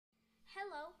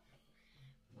Hello.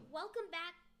 Welcome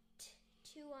back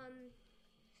to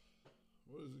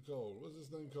What is it called? What's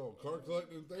this thing called? Card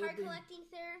collecting therapy? Card collecting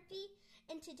therapy.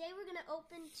 And today we're gonna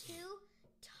open two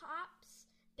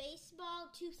Topps Baseball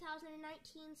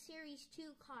 2019 Series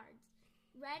 2 cards.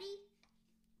 Ready?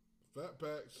 Fat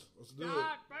packs. Let's do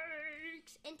Fat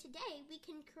packs. And today we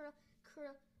can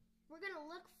we're gonna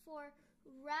look for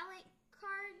relic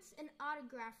cards and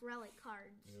autograph relic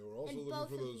cards. Yeah, we're also looking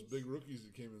for those big rookies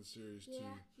that came in Series 2.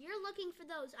 Yeah, you're looking for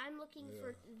those. I'm looking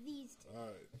for these two. All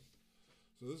right.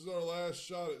 So this is our last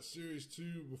shot at Series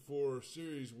 2 before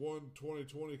Series 1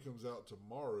 2020 comes out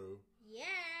tomorrow. Yeah,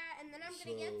 and then I'm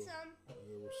going to get some.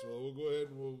 Yeah, so we'll go ahead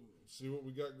and we'll see what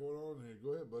we got going on here.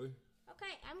 Go ahead, buddy.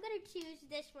 Okay, I'm going to choose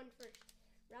this one first.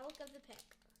 Relic of the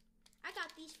Pick. I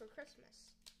got these for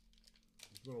Christmas.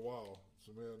 It's been a while,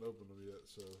 so we haven't opened them yet,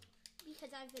 so...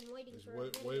 Because I've been waiting He's for a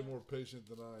way more patient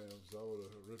than I am, so I would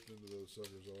have ripped into those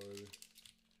suckers already.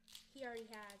 He already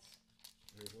has.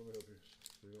 Here, let me help you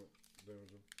so you don't damage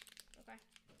them. Okay.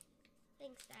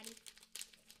 Thanks, Daddy.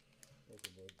 Welcome,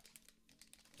 bud.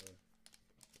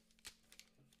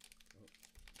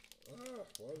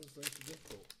 Why is this thing so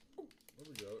difficult? Oh,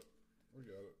 we got it. We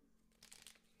got it.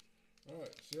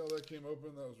 Alright, see how that came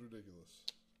open? That was ridiculous.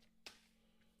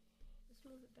 Let's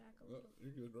move it back a little.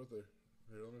 You're good, right there.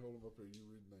 Here, let me hold them up here. You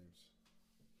read names.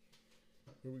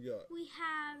 Who we got? We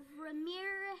have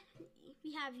Ramirez.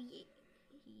 We have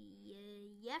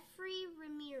Jeffrey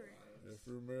Ramirez.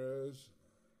 Jeffrey Ramirez.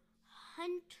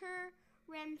 Hunter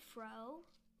Renfroe.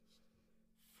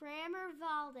 Framber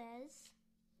Valdez.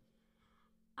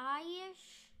 Isaiah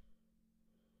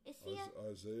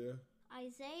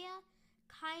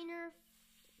Kiner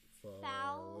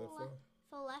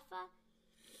Falefa.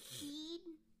 Heed.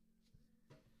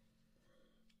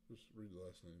 Just read the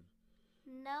last name.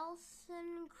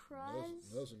 Nelson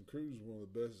Cruz. Nelson Cruz is one of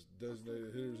the best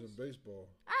designated hitters in baseball.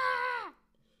 Ah!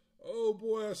 Oh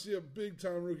boy, I see a big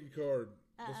time rookie card.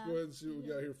 Let's go ahead and see what we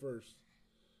got here first.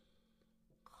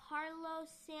 Carlos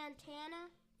Santana.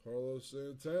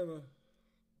 Jalen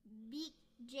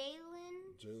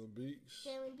Beeks.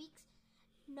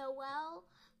 Noel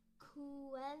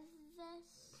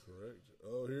Cuevas. Correct.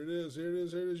 Oh, here it is. You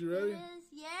ready? It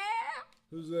is. Yeah.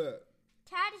 Who's that?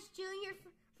 Tatis Jr.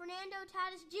 Fernando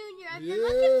Tatis Jr. I've been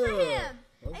looking for him.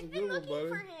 I've been looking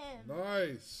for him.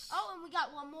 Nice. Oh, and we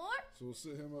got one more. So we'll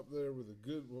sit him up there with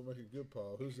we'll make a good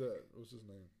pile. Who's that? What's his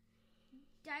name?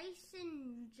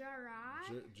 Dyson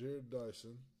Gerard. Jared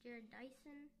Dyson.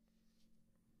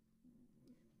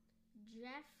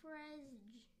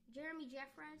 Jeremy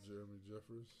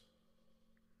Jeffress.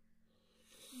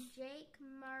 Jake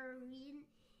Marisnick.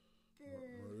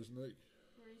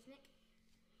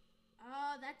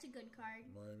 Oh, that's a good card.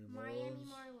 Miami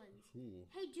Marlins. Cool.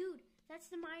 Hey, dude, that's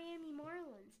the Miami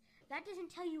Marlins. That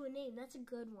doesn't tell you a name. That's a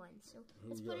good one. So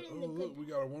let's put it in the good. Look, we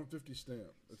got a 150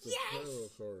 stamp. It's a parallel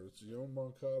card. It's Yoan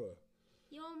Moncada.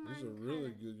 He's a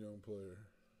really good young player.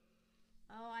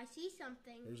 Oh, I see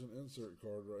something. There's an insert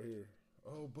card right here.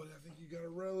 Oh, buddy, I think you got a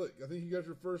relic. I think you got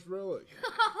your first relic.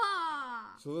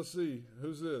 So let's see.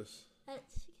 Who's this?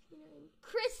 That's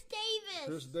Chris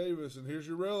Davis. And here's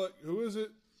your relic. Who is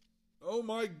it? Oh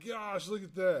my gosh, look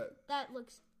at that. That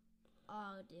looks...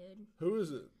 Oh, dude. Who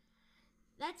is it?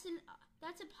 That's a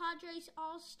Padres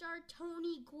All-Star,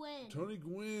 Tony Gwynn. Tony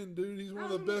Gwynn, dude. He's one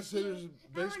of the best hitters in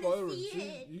baseball ever.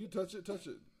 See, you can touch it. That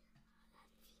feels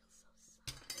so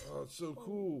soft. Oh, it's so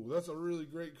cool. That's a really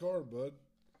great card, bud.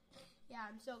 Yeah,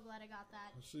 I'm so glad I got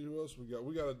that. Let's see who else we got.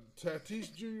 We got a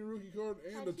Tatis Jr. rookie card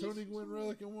and a Tony Gwynn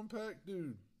relic in one pack,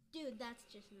 dude. Dude, that's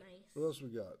just nice. What else we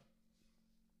got?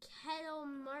 Ketel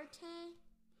Marte,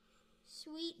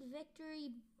 Sweet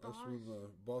Victory. That's when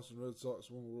the Boston Red Sox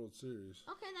won the World Series.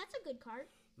 Okay, that's a good card.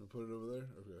 You want to put it over there?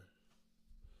 Okay.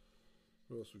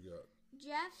 What else we got?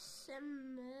 Jeff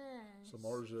Samardzija.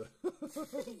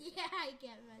 Samardzija. Yeah, I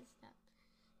get messed up.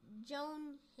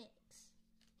 Joan Hicks.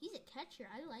 He's a catcher.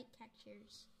 I like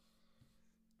catchers.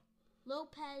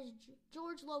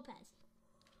 George Lopez.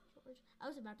 I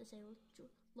was about to say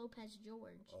Lopez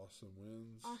George. Austin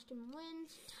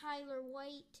Wins. Tyler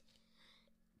White.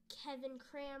 Kevin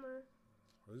Kramer.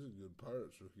 Oh, he's a good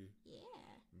Pirates rookie. Yeah.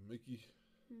 Mickey.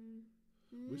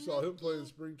 We saw him play in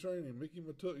spring training. Mickey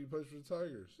Matuk. He plays for the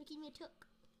Tigers. Mickey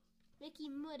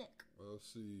Muddick. Let's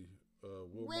see.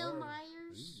 Will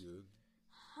Myers. He's good.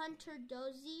 Hunter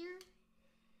Dozier.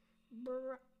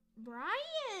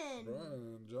 Brian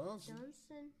Johnson.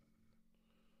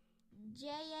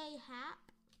 J.A.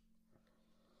 Happ.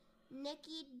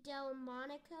 Nicky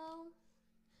Delmonico.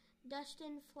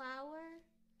 Dustin Flower.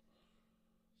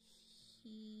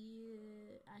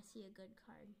 Here, I see a good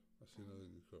card. I see another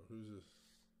good card. Who's this?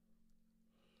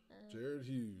 Uh, Jared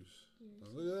Hughes. Now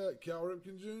look at that. Cal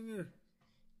Ripken Jr.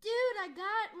 Dude, I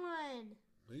got one.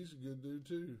 He's a good dude,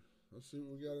 too. Let's see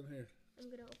what we got in here. I'm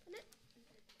going to open it.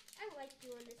 I like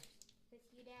doing this with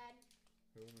you, Dad.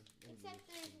 Here, let me do Except this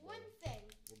there's from the one bottom. thing.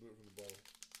 We'll do it from the bottom.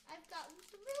 I've gotten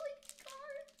some really good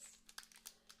cards.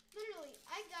 Literally,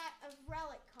 I got a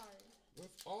relic card.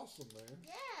 That's awesome, man.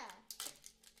 Yeah.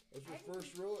 That's your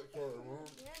first relic card, Mom.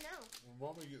 Yeah, I know. When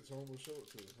Mommy gets home, we'll show it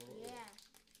to her. How about that? Yeah.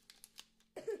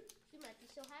 She might be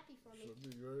so happy for me. She'll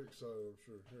be very excited, I'm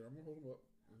sure. Here, I'm going to hold them up.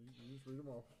 You just read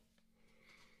them off.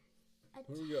 A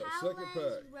Who we got? Second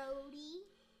pack. Rhodey.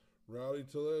 Rowdy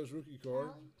Tellez rookie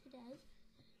card. Rowdy Tellez.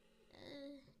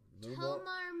 Nomar.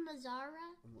 Tomar Mazzara.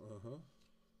 Uh-huh.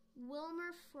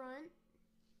 Wilmer Front.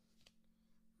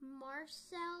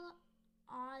 Marcel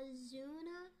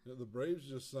Ozuna. Yeah, the Braves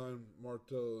just signed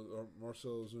Marcell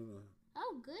Ozuna.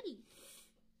 Oh, goody.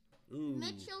 Ooh.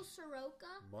 Mitchell Soroka.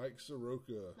 Mike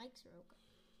Soroka. Mike Soroka.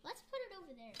 Let's put it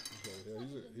over there. Okay,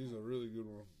 yeah, he's a really good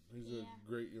one. He's Yeah. a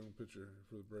great young pitcher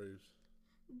for the Braves.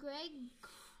 Greg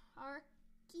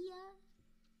Arkia.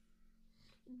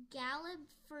 Gallup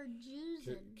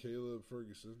Ferguson. Caleb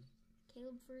Ferguson.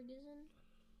 Caleb Ferguson.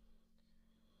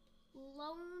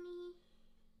 Lonnie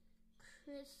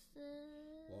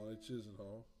Lonnie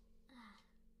Chisenhall.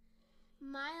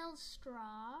 Miles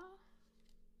Straw.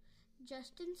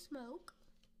 Justin Smoke.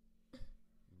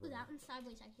 Ooh, that one's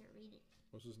sideways. I can't read it.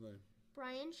 What's his name?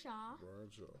 Brian Shaw. Brian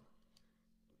Shaw.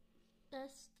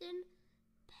 Dustin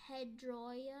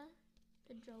Pedroia.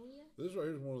 This right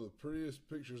here is one of the prettiest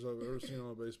pictures I've ever seen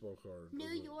on a baseball card.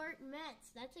 New York Mets.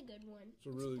 That's a good one. It's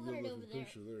a really Let's put good it over looking there.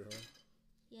 picture there, huh?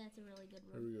 Yeah, it's a really good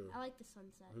one. Here we go. I like the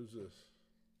sunset. Who's this?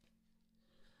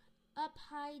 Up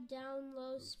high, down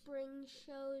low, spring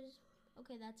shows.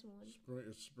 Okay, that's one.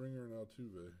 It's Springer and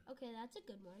Altuve. Okay, that's a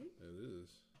good one. It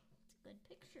is. It's a good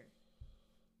picture.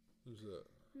 Who's that?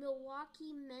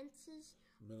 Milwaukee Menses,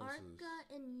 Menaces. Arca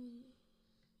and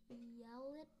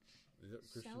Yelich. Yep,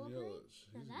 Christian Celebrate? Yelich.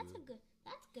 Now He's that's good.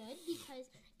 that's good because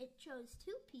it shows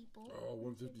two people. Oh,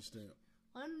 150 stamp.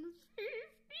 150.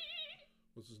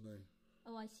 What's his name?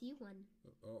 Oh, I see one.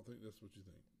 I don't think that's what you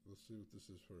think. Let's see what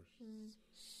this is first.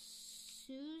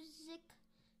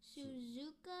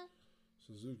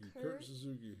 Suzuki. Kurt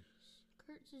Suzuki.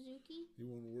 Kurt Suzuki. He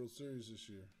won the World Series this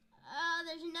year. Oh,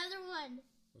 there's another one.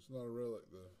 That's not a relic,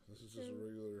 though. This is just a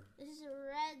regular. This is a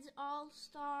Reds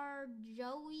All-Star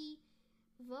Joey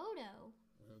Votto.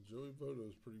 Yeah, Joey Votto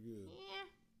is pretty good. Yeah.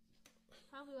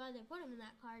 Probably why they put him in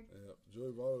that card. Yeah,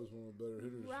 Joey Votto is one of the better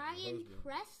hitters. Ryan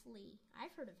Presley.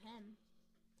 I've heard of him.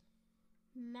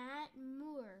 Matt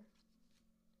Moore.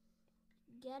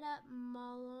 Get Up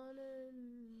Malona.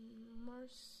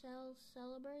 Marcel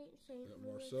Celebrate. St.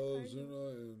 Louis Marcell Cardinals. Ozuna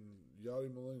and Yadi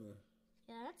Molina.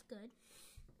 Yeah, that's good.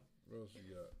 What else you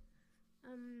got?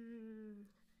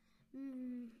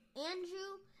 Andrew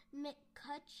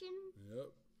McCutcheon. Yep.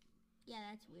 Yeah,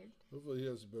 that's weird. Hopefully he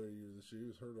has a better year this year. He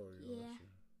was hurt all year last year.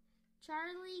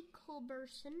 Charlie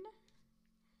Culberson.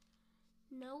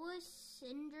 Noah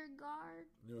Syndergaard.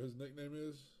 You know what his nickname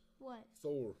is? What?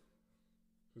 Thor.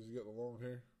 Because he got the long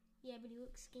hair. Yeah, but he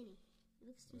looks skinny. He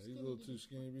looks too Yeah, skinny. he's a little too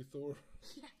skinny to be Thor.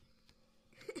 Yeah.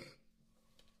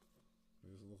 He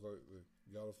doesn't look like the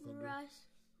God of Thunder.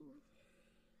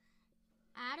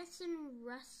 Addison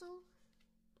Russell.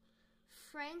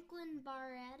 Franklin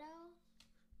Barreto.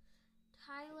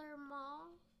 Tyler Mall.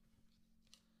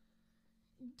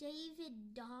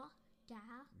 David Dahl.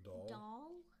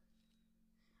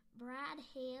 Brad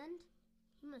Hand.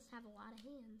 He must have a lot of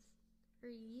hands. Or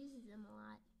he uses them a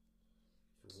lot.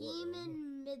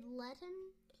 Keenan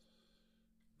Middleton.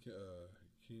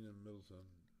 Keenan Middleton.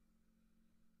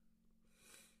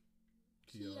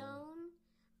 Keon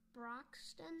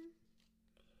Broxton.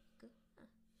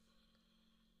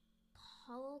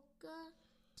 Polka.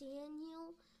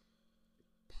 Daniel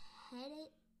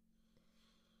Pettit.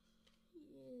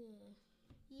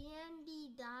 Yandy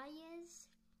Diaz.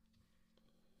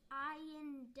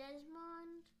 Ian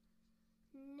Desmond.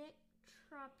 Nick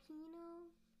Tropino.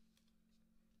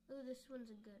 Oh, this one's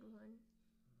a good one.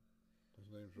 His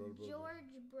name's right above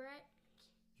George Brett.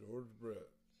 George Brett.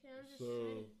 Sounds So,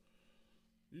 exciting.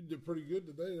 you did pretty good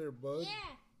today there, bud.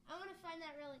 Yeah, I want to find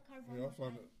that relic card. Yeah, I'll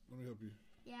find it. Let me help you.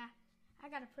 Yeah, I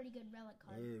got a pretty good relic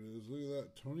card. There it is. Look at that.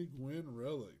 Tony Gwynn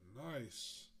relic.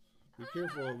 Nice. Be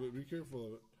careful of it. Be careful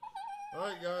of it. All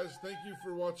right, guys. Thank you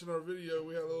for watching our video.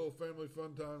 We had a little family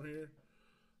fun time here.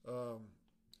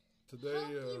 today.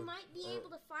 Hope you might be able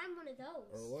to find one of Our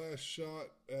those. last shot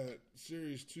at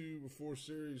Series 2 before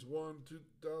Series 1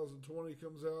 2020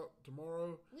 comes out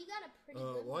tomorrow. We got a pretty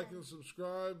good Like one. and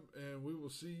subscribe, and we will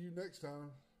see you next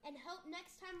time. And hope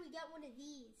next time we get one of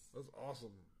these. That's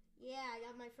awesome. Yeah, I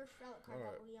got my first relic card, All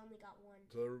right. but we only got one.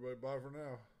 Tell everybody bye for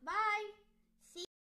now. Bye.